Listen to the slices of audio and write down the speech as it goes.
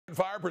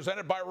Fire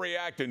presented by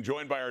React and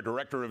joined by our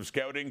Director of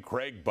Scouting,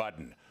 Craig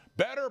Button.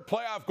 Better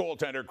playoff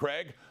goaltender,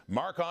 Craig,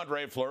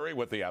 Marc-Andre Fleury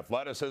with the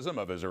athleticism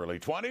of his early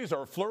 20s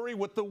or Fleury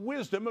with the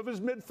wisdom of his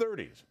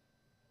mid-30s?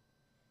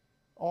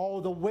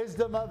 Oh, the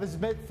wisdom of his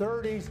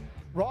mid-30s.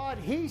 Rod,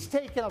 he's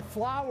taken a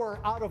flower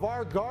out of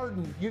our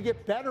garden. You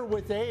get better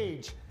with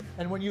age.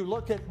 And when you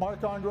look at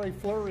Marc-Andre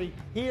Fleury,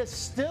 he is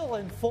still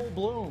in full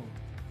bloom.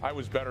 I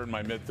was better in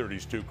my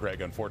mid-30s too, Craig.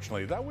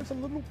 Unfortunately, that was a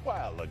little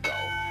while ago.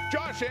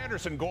 Josh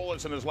Anderson,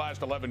 goalless in his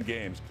last 11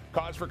 games.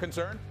 Cause for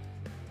concern?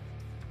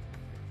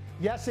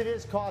 Yes, it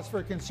is cause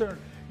for concern.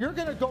 You're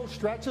going to go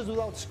stretches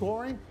without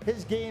scoring.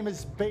 His game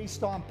is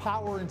based on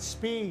power and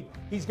speed.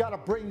 He's got to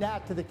bring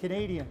that to the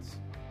Canadiens.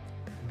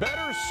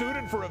 Better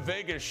suited for a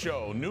Vegas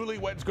show,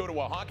 newlyweds go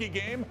to a hockey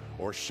game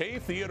or Shea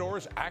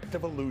Theodore's act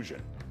of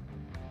illusion?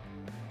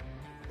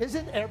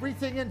 Isn't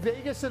everything in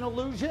Vegas an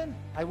illusion?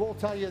 I will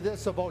tell you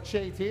this about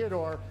Shea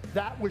Theodore.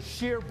 That was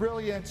sheer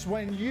brilliance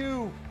when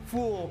you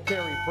fool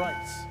Carey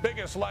Price.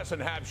 Biggest lesson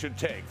Habs should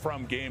take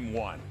from Game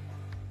 1?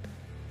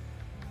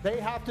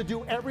 They have to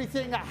do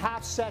everything a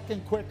half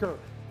second quicker.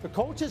 The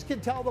coaches can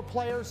tell the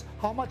players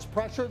how much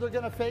pressure they're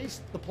going to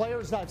face. The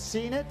players that have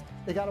seen it,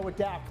 they got to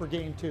adapt for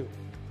Game 2.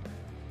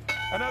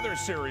 Another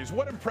series.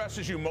 What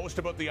impresses you most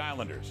about the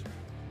Islanders?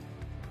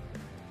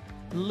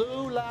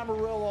 Lou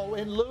Lamoriello.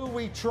 In Lou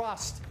we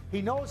trust.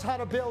 He knows how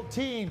to build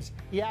teams.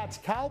 He adds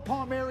Cal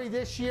Palmieri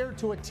this year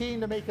to a team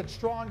to make it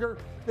stronger.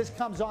 This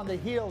comes on the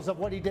heels of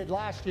what he did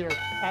last year,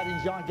 adding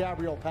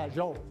Jean-Gabriel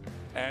Pageau.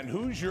 And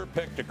who's your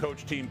pick to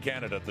coach Team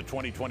Canada at the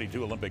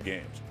 2022 Olympic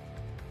Games?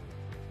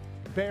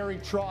 Barry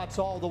Trotz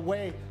all the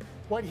way.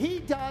 What he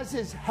does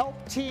is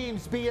help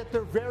teams be at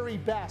their very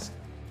best.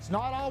 It's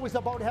not always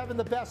about having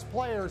the best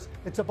players.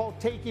 It's about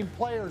taking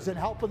players and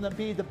helping them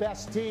be the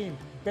best team.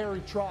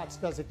 Barry Trotz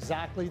does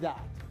exactly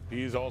that.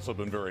 He's also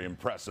been very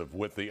impressive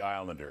with the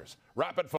Islanders. Rapid